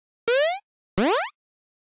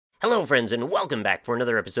Hello friends, and welcome back for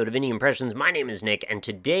another episode of Indie Impressions. My name is Nick, and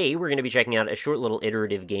today we're going to be checking out a short little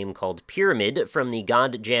iterative game called Pyramid from the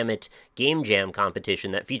Godjammit Game Jam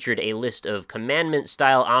competition that featured a list of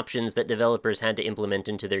commandment-style options that developers had to implement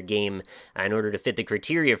into their game in order to fit the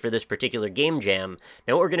criteria for this particular game jam.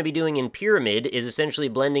 Now what we're going to be doing in Pyramid is essentially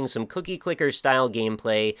blending some cookie-clicker-style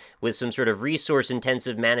gameplay with some sort of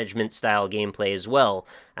resource-intensive management-style gameplay as well.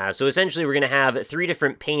 So essentially we're going to have three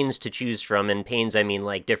different panes to choose from, and panes I mean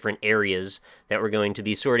like different areas that we're going to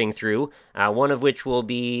be sorting through, one of which will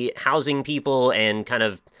be housing people and kind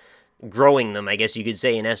of growing them, I guess you could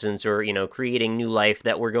say, in essence, or, creating new life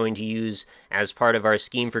that we're going to use as part of our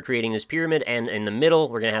scheme for creating this pyramid. And in the middle,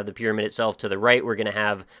 we're going to have the pyramid itself. To the right, we're going to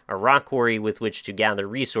have a rock quarry with which to gather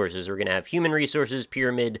resources. We're going to have human resources,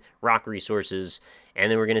 pyramid, rock resources, and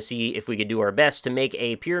then we're going to see if we could do our best to make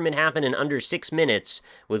a pyramid happen in under 6 minutes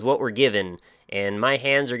with what we're given. And my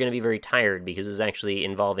hands are going to be very tired because it's actually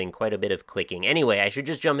involving quite a bit of clicking. Anyway, I should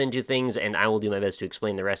just jump into things, and I will do my best to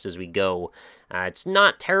explain the rest as we go. It's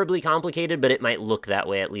not terribly complicated, but it might look that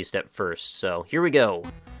way, at least at first. So, here we go.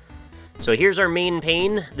 So here's our main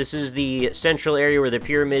pane. This is the central area where the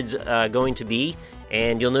pyramid's going to be.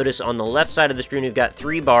 And you'll notice on the left side of the screen we've got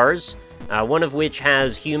 3 bars. One of which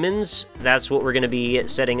has humans. That's what we're going to be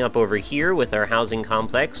setting up over here with our housing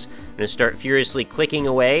complex. I'm going to start furiously clicking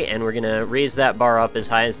away, and we're going to raise that bar up as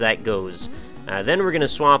high as that goes. Then we're going to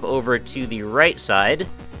swap over to the right side,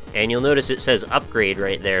 and you'll notice it says upgrade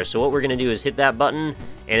right there. So what we're going to do is hit that button,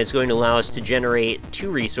 and it's going to allow us to generate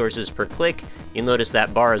 2 resources per click. You'll notice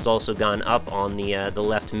that bar has also gone up on the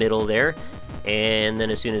left middle there. And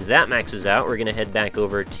then as soon as that maxes out, we're going to head back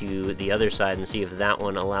over to the other side and see if that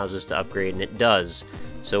one allows us to upgrade, and it does.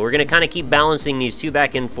 So we're going to kind of keep balancing these 2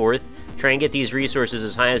 back and forth, try and get these resources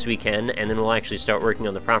as high as we can, and then we'll actually start working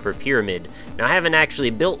on the proper pyramid. Now, I haven't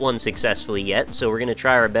actually built one successfully yet, so we're going to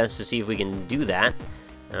try our best to see if we can do that.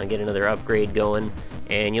 Get another upgrade going.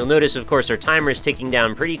 And you'll notice, of course, our timer is ticking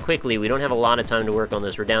down pretty quickly. We don't have a lot of time to work on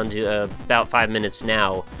this. We're down to about 5 minutes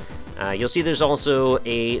now. You'll see there's also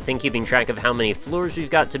a thing keeping track of how many floors we've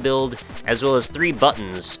got to build, as well as 3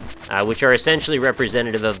 buttons, which are essentially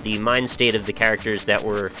representative of the mind state of the characters that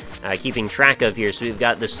we're keeping track of here. So we've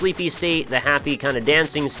got the sleepy state, the happy kind of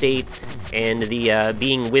dancing state, and the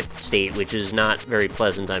being whipped state, which is not very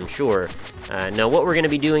pleasant, I'm sure. Now what we're going to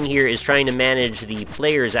be doing here is trying to manage the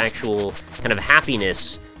player's actual kind of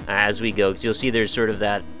happiness as we go, because you'll see there's sort of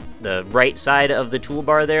the right side of the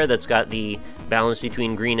toolbar there that's got the balance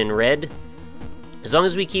between green and red. As long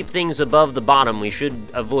as we keep things above the bottom, we should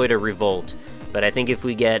avoid a revolt. But I think if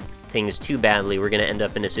we get things too badly, we're going to end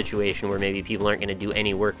up in a situation where maybe people aren't going to do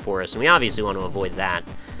any work for us. And we obviously want to avoid that,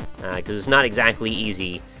 because it's not exactly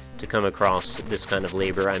easy to come across this kind of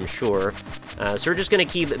labor, I'm sure. So we're just going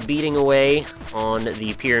to keep beating away on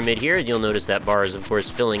the pyramid here. You'll notice that bar is, of course,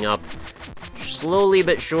 filling up slowly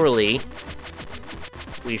but surely.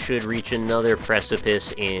 We should reach another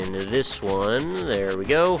precipice in this one. There we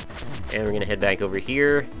go. And we're going to head back over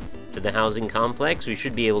here to the housing complex. We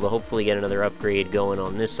should be able to hopefully get another upgrade going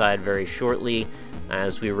on this side very shortly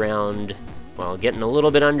as we round, well, getting a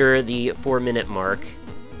little bit under the 4-minute mark.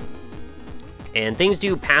 And things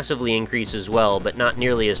do passively increase as well, but not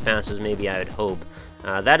nearly as fast as maybe I would hope.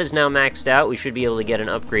 That is now maxed out. We should be able to get an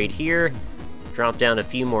upgrade here, drop down a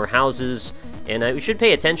few more houses. And we should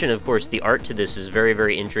pay attention, of course. The art to this is very,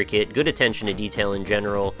 very intricate. Good attention to detail in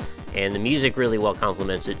general. And the music really well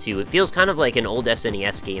complements it, too. It feels kind of like an old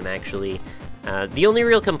SNES game, actually. The only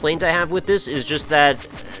real complaint I have with this is just that,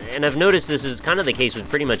 and I've noticed this is kind of the case with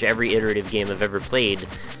pretty much every iterative game I've ever played,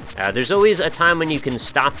 there's always a time when you can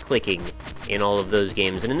stop clicking in all of those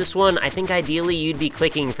games. And in this one, I think ideally you'd be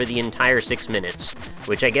clicking for the entire 6 minutes,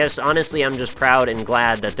 which I guess, honestly, I'm just proud and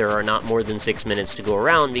glad that there are not more than 6 minutes to go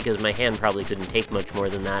around, because my hand probably couldn't take much more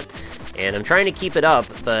than that. And I'm trying to keep it up,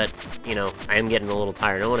 but, I am getting a little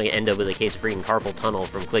tired. I don't want to end up with a case of freaking carpal tunnel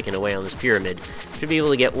from clicking away on this pyramid. Should be able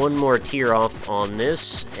to get one more tier off on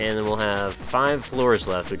this, and then we'll have 5 floors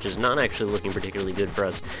left, which is not actually looking particularly good for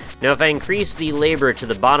us. Now, if I increase the labor to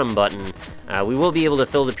the bottom button, we will be able to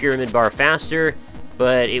fill the pyramid bar faster,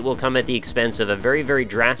 but it will come at the expense of a very, very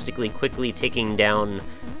drastically, quickly ticking down,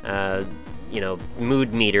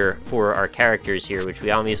 mood meter for our characters here, which we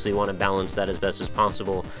obviously want to balance that as best as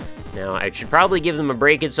possible. Now, I should probably give them a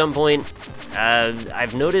break at some point.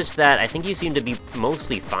 I've noticed that I think you seem to be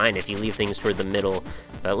mostly fine if you leave things toward the middle.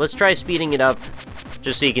 But let's try speeding it up,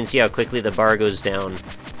 just so you can see how quickly the bar goes down.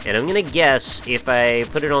 And I'm gonna guess if I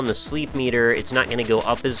put it on the sleep meter, it's not gonna go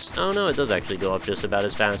up as... Oh no, it does actually go up just about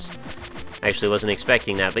as fast. Actually wasn't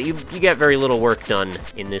expecting that, but you get very little work done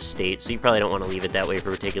in this state, so you probably don't want to leave it that way for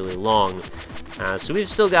particularly long. So we've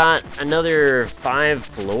still got another 5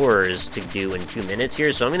 floors to do in 2 minutes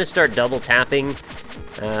here, so I'm going to start double tapping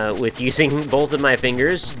with using both of my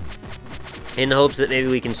fingers in the hopes that maybe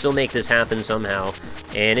we can still make this happen somehow.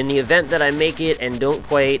 And in the event that I make it and don't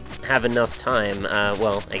quite have enough time,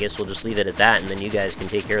 well, I guess we'll just leave it at that, and then you guys can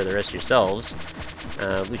take care of the rest yourselves.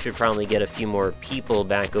 We should probably get a few more people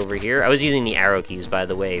back over here. I was using the arrow keys, by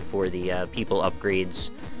the way, for the people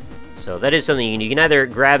upgrades. So that is something you can either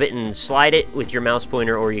grab it and slide it with your mouse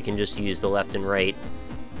pointer, or you can just use the left and right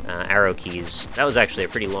arrow keys. That was actually a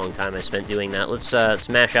pretty long time I spent doing that. Let's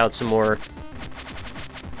mash out some more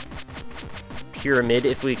pyramid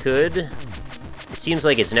if we could. It seems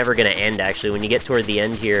like it's never going to end, actually. When you get toward the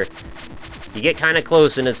end here, you get kind of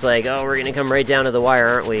close and it's like, oh, we're going to come right down to the wire,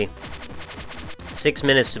 aren't we? 6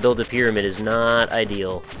 minutes to build a pyramid is not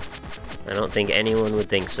ideal. I don't think anyone would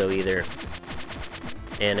think so either.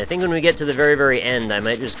 And I think when we get to the very, very end, I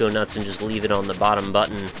might just go nuts and just leave it on the bottom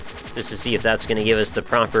button just to see if that's going to give us the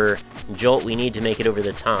proper jolt we need to make it over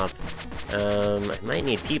the top. I might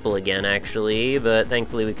need people again, actually, but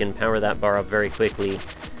thankfully we can power that bar up very quickly.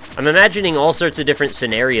 I'm imagining all sorts of different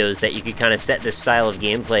scenarios that you could kind of set this style of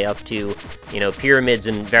gameplay up to, you know, pyramids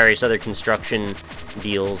and various other construction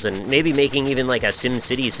deals, and maybe making even like a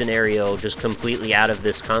SimCity scenario just completely out of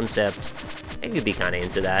this concept. I could be kind of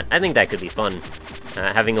into that. I think that could be fun.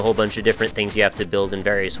 Having a whole bunch of different things you have to build in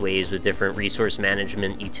various ways with different resource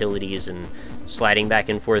management utilities and sliding back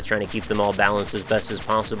and forth, trying to keep them all balanced as best as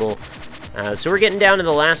possible. So we're getting down to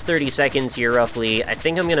the last 30 seconds here, roughly. I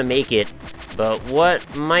think I'm going to make it, but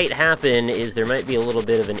what might happen is there might be a little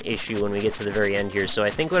bit of an issue when we get to the very end here. So I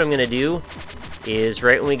think what I'm going to do is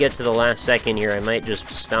right when we get to the last second here, I might just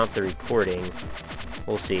stop the recording.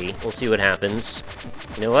 We'll see. We'll see what happens.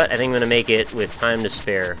 You know what? I think I'm going to make it with time to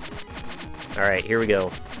spare. Alright, here we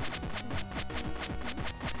go.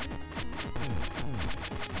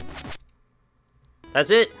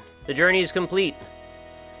 That's it! The journey is complete.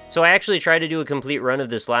 So I actually tried to do a complete run of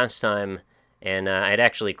this last time, and I'd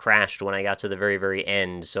actually crashed when I got to the very, very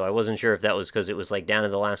end, so I wasn't sure if that was because it was like down to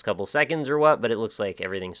the last couple seconds or what, but it looks like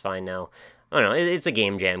everything's fine now. I don't know, it's a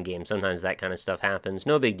game jam game. Sometimes that kind of stuff happens.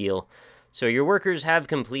 No big deal. So your workers have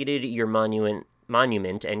completed your monument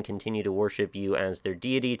and continue to worship you as their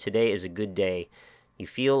deity. Today is a good day. You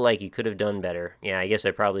feel like you could have done better. Yeah, I guess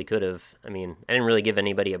I probably could have. I mean, I didn't really give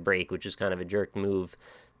anybody a break, which is kind of a jerk move.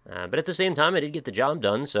 But at the same time, I did get the job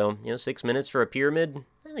done, so, you know, 6 minutes for a pyramid,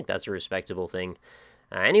 I think that's a respectable thing.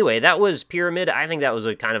 Anyway, that was Pyramid. I think that was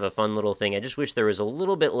a kind of a fun little thing. I just wish there was a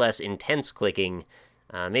little bit less intense clicking.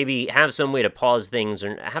 Maybe have some way to pause things,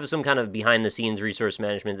 or have some kind of behind-the-scenes resource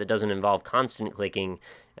management that doesn't involve constant clicking,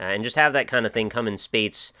 and just have that kind of thing come in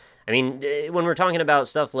spades. I mean, when we're talking about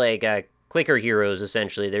stuff like clicker heroes,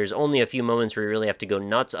 essentially, there's only a few moments where you really have to go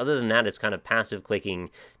nuts. Other than that, it's kind of passive clicking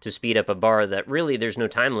to speed up a bar that really there's no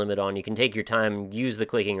time limit on. You can take your time, use the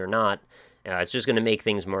clicking or not. It's just going to make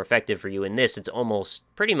things more effective for you. In this, it's almost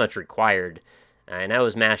pretty much required. And I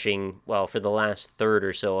was mashing, well, for the last third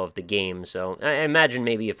or so of the game, so I imagine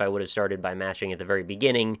maybe if I would have started by mashing at the very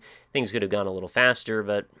beginning, things could have gone a little faster,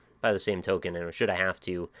 but by the same token, and should I have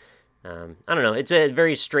to, I don't know, it's a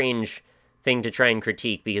very strange thing to try and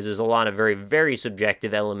critique, because there's a lot of very, very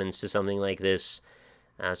subjective elements to something like this.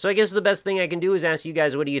 So I guess the best thing I can do is ask you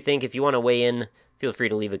guys, what do you think? If you want to weigh in, feel free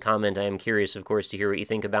to leave a comment. I am curious, of course, to hear what you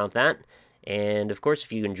think about that. And, of course,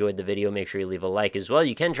 if you enjoyed the video, make sure you leave a like as well.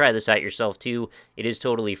 You can try this out yourself, too. It is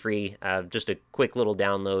totally free, just a quick little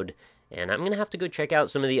download. And I'm going to have to go check out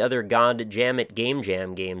some of the other God Jam It Game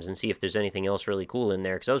Jam games and see if there's anything else really cool in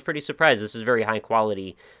there, because I was pretty surprised. This is very high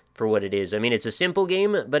quality for what it is. I mean, it's a simple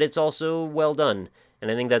game, but it's also well done. And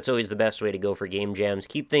I think that's always the best way to go for game jams.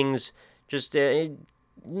 Keep things just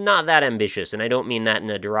not that ambitious, and I don't mean that in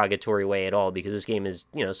a derogatory way at all, because this game is,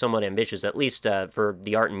 you know, somewhat ambitious, at least for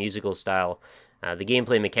the art and musical style. The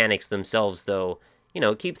gameplay mechanics themselves, though, you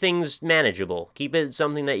know, keep things manageable. Keep it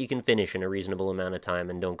something that you can finish in a reasonable amount of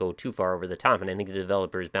time, and don't go too far over the top, and I think the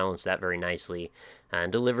developers balanced that very nicely,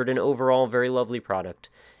 and delivered an overall very lovely product.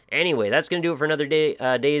 Anyway, that's going to do it for another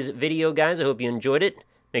day's video, guys. I hope you enjoyed it.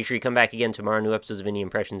 Make sure you come back again tomorrow. New episodes of Indie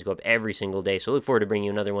Impressions go up every single day, so look forward to bringing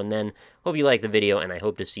you another one then. Hope you liked the video, and I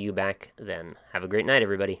hope to see you back then. Have a great night,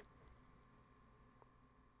 everybody.